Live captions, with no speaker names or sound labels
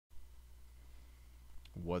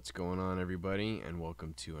What's going on, everybody, and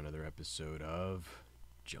welcome to another episode of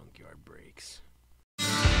Junkyard Breaks.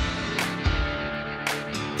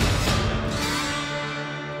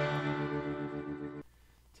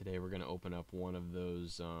 Today we're going to open up one of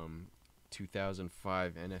those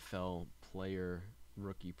 2005 NFL player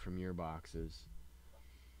rookie premiere boxes.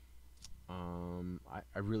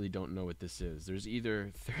 I really don't know what this is. There's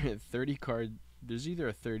either a 30 card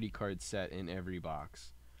set in every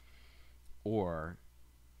box, or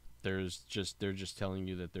they're just telling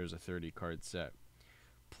you that there's a 30 card set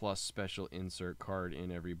plus special insert card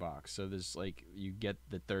in every box. So there's like, you get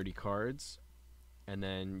the 30 cards and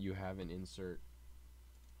then you have an insert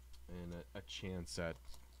and a chance at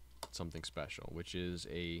something special, which is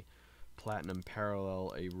a platinum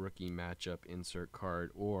parallel, a rookie matchup insert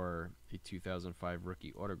card, or a 2005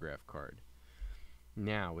 rookie autograph card.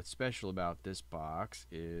 Now, what's special about this box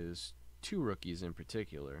is two rookies in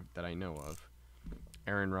particular that I know of: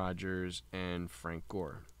 Aaron Rodgers and Frank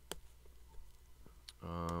Gore.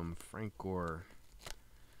 Frank Gore,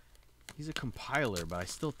 he's a compiler, but I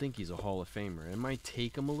still think he's a Hall of Famer. It might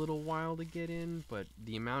take him a little while to get in, but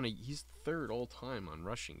the amount of, he's third all time on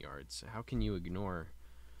rushing yards. How can you ignore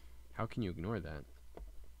that?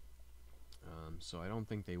 So I don't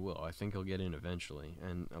think they will. I think he'll get in eventually.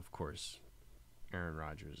 And of course, Aaron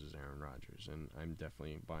Rodgers is Aaron Rodgers, and I'm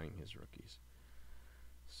definitely buying his rookies.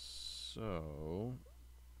 So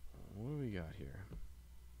what do we got here?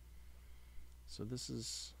 So this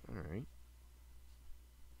is, alright.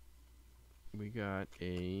 We got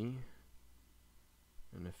a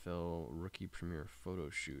NFL rookie premiere photo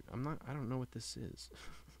shoot. I don't know what this is.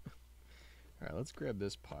 Alright, let's grab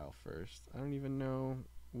this pile first. I don't even know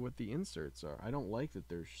what the inserts are. I don't like that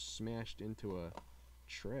they're smashed into a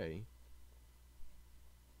tray.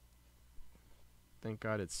 Thank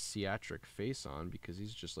God it's Theatric Face On, because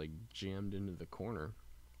he's just like jammed into the corner.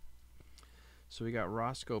 So we got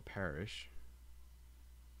Roscoe Parrish,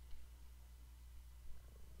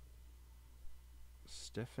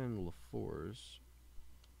 Stephen LaFours,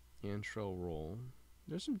 Antrell Roll.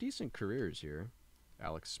 There's some decent careers here.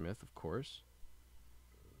 Alex Smith, of course.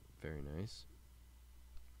 Very nice.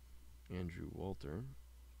 Andrew Walter,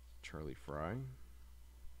 Charlie Fry,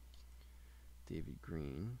 David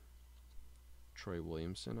Green, Troy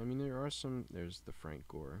Williamson. I mean, there are some. There's the Frank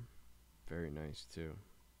Gore. Very nice, too.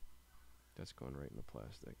 That's going right in the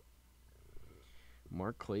plastic.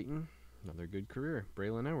 Mark Clayton, another good career.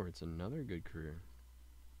 Braylon Edwards, another good career.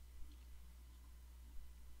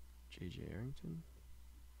 J.J. Arrington,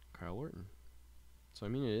 Kyle Orton. So, I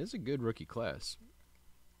mean, it is a good rookie class.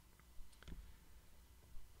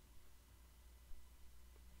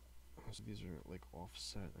 So these are like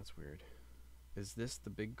offset. That's weird. Is this the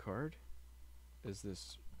big card? Is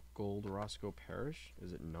this gold Roscoe Parrish?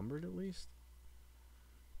 Is it numbered at least?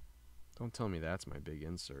 Don't tell me that's my big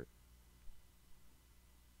insert.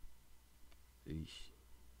 Eesh.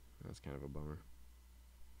 That's kind of a bummer.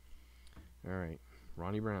 Alright.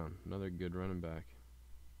 Ronnie Brown. Another good running back.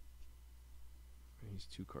 He's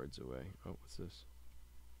 2 cards away. Oh, what's this?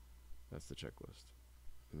 That's the checklist.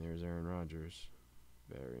 And there's Aaron Rodgers.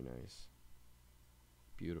 Very nice.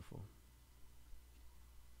 Beautiful.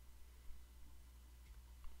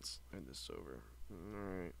 Let's slide this over.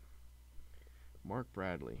 Alright. Mark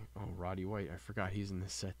Bradley. Oh, Roddy White. I forgot he's in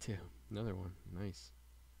this set too. Another one. Nice.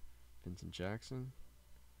 Vincent Jackson.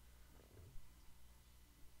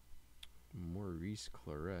 Maurice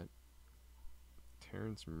Claret.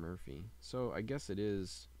 Terrence Murphy. So I guess it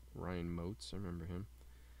is Ryan Moats. I remember him.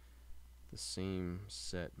 The same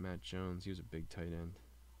set. Matt Jones. He was a big tight end.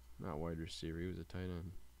 Not wide receiver. He was a tight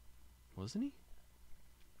end. Wasn't he?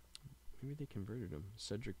 Maybe they converted him.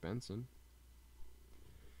 Cedric Benson.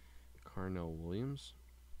 Carnell Williams.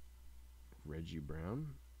 Reggie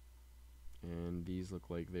Brown. And these look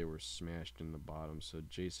like they were smashed in the bottom. So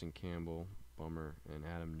Jason Campbell, bummer. And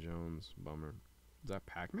Adam Jones, bummer. Is that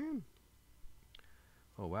Pac-Man?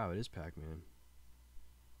 Oh, wow, it is Pac-Man.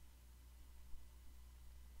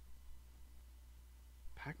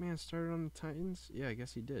 Pac-Man started on the Titans? Yeah, I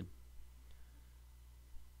guess he did.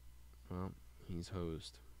 Well, he's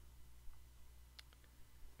hosed,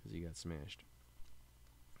 because he got smashed.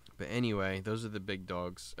 But anyway, those are the big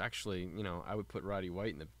dogs. Actually, you know, I would put Roddy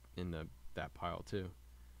White in that pile too.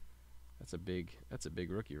 That's a big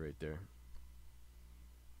rookie right there.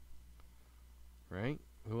 Right?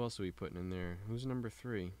 Who else are we putting in there? Who's number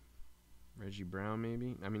 3? Reggie Brown,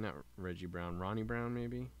 maybe? I mean, not Reggie Brown. Ronnie Brown,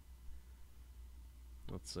 maybe?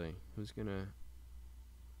 Let's see. Who's gonna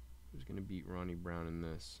beat Ronnie Brown in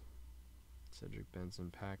this? Cedric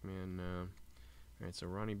Benson, Pac-Man, Alright, so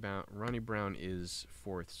Ronnie Brown is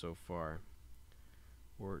 4th so far.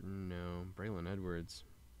 Orton, no. Braylon Edwards.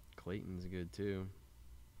 Clayton's good too.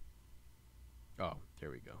 Oh,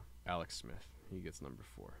 there we go. Alex Smith. He gets number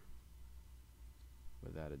 4.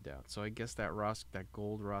 Without a doubt. So I guess that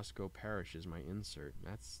gold Roscoe Parrish is my insert.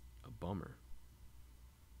 That's a bummer.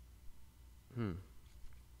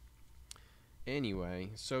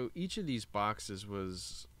 Anyway, so each of these boxes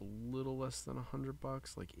was a little less than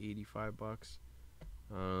 $100, like $85.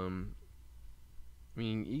 I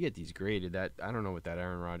mean, you get these graded. That I don't know what that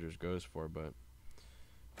Aaron Rodgers goes for, but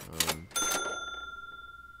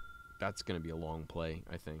that's gonna be a long play,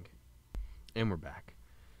 I think. And we're back.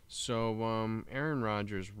 So Aaron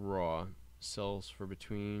Rodgers raw sells for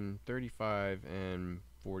between $35 and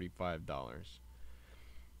 $45.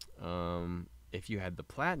 If you had the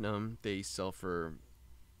platinum, they sell for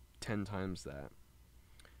 10 times that.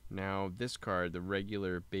 Now this card, the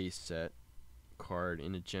regular base set card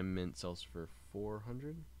in a gem mint, sells for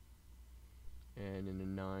 $400, and in a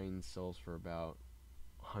 9 sells for about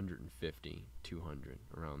 $150, $200,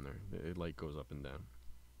 around there. It like goes up and down.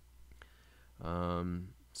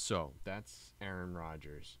 So that's Aaron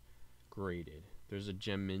Rodgers graded. There's a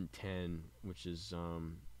gem mint 10, which is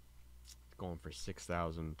going for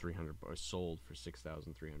 $6,300, or sold for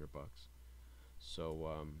 $6,300.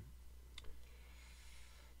 So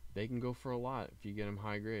they can go for a lot if you get them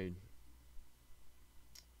high grade.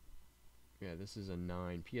 Yeah, this is a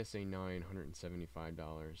 9, PSA 9,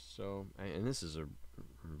 $175. So, and this is a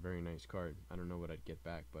very nice card. I don't know what I'd get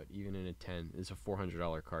back, but even in a 10, it's a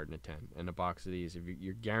 $400 card in a 10. And a box of these, if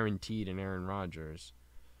you're guaranteed an Aaron Rodgers,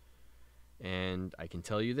 and I can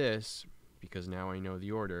tell you this because now I know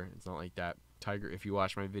the order. It's not like that Tiger. If you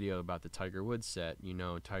watch my video about the Tiger Woods set, you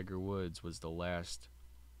know Tiger Woods was the last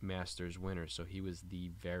Masters winner, so he was the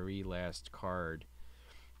very last card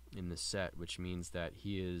in the set, which means that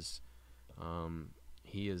he is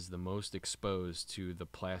the most exposed to the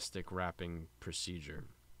plastic wrapping procedure.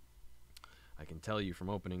 I can tell you from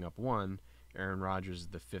opening up one, Aaron Rodgers is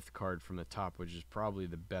the 5th card from the top, which is probably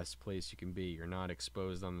the best place you can be. You're not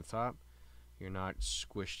exposed on the top. You're not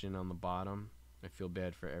squished in on the bottom. I feel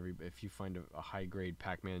bad for if you find a high-grade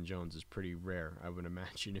Pac-Man Jones is pretty rare, I would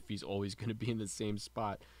imagine, if he's always going to be in the same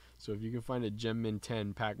spot. So if you can find a Gem Mint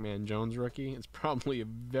 10 Pac-Man Jones rookie, it's probably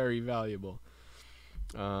very valuable.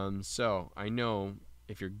 So I know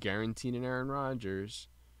if you're guaranteed an Aaron Rodgers,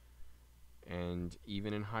 and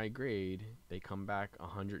even in high grade, they come back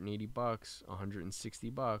 $180,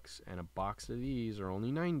 $160, and a box of these are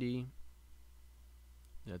only $90.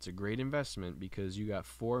 That's a great investment because you got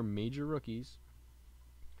 4 major rookies.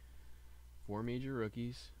 4 major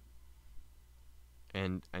rookies.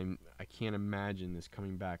 And I can't imagine this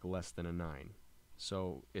coming back less than a 9.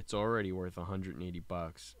 So it's already worth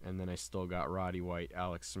 $180, and then I still got Roddy White,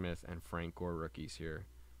 Alex Smith, and Frank Gore rookies here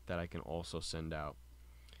that I can also send out.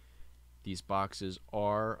 These boxes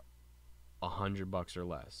are $100 or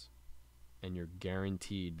less, and you're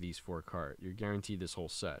guaranteed these 4 cards. You're guaranteed this whole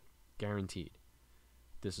set. Guaranteed.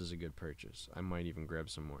 This is a good purchase. I might even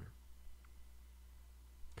grab some more.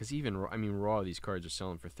 Because even, raw, these cards are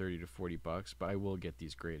selling for $30 to $40, but I will get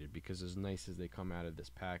these graded because as nice as they come out of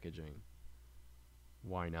this packaging,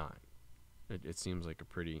 why not? It seems like a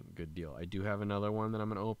pretty good deal. I do have another one that I'm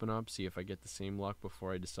going to open up, see if I get the same luck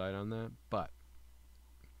before I decide on that. But,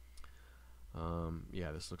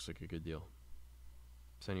 yeah, this looks like a good deal.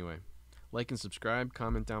 So anyway, like and subscribe,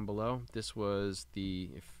 comment down below. This was the,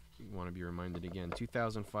 if you want to be reminded again,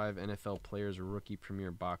 2005 NFL Players Rookie Premier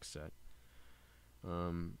Box Set.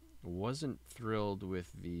 Wasn't thrilled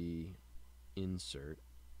with the insert.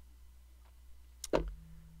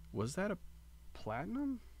 Was that a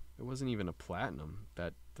platinum? It wasn't even a platinum.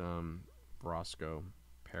 That Roscoe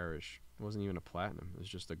Parrish. It wasn't even a platinum. It was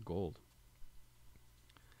just a gold.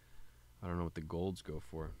 I don't know what the golds go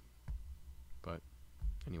for. But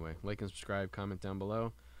anyway, like and subscribe, comment down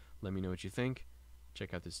below. Let me know what you think.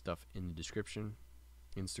 Check out this stuff in the description.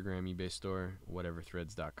 Instagram, eBay store,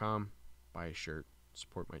 whateverthreads.com. Buy a shirt.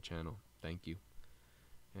 Support my channel. Thank you.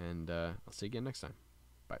 And I'll see you again next time.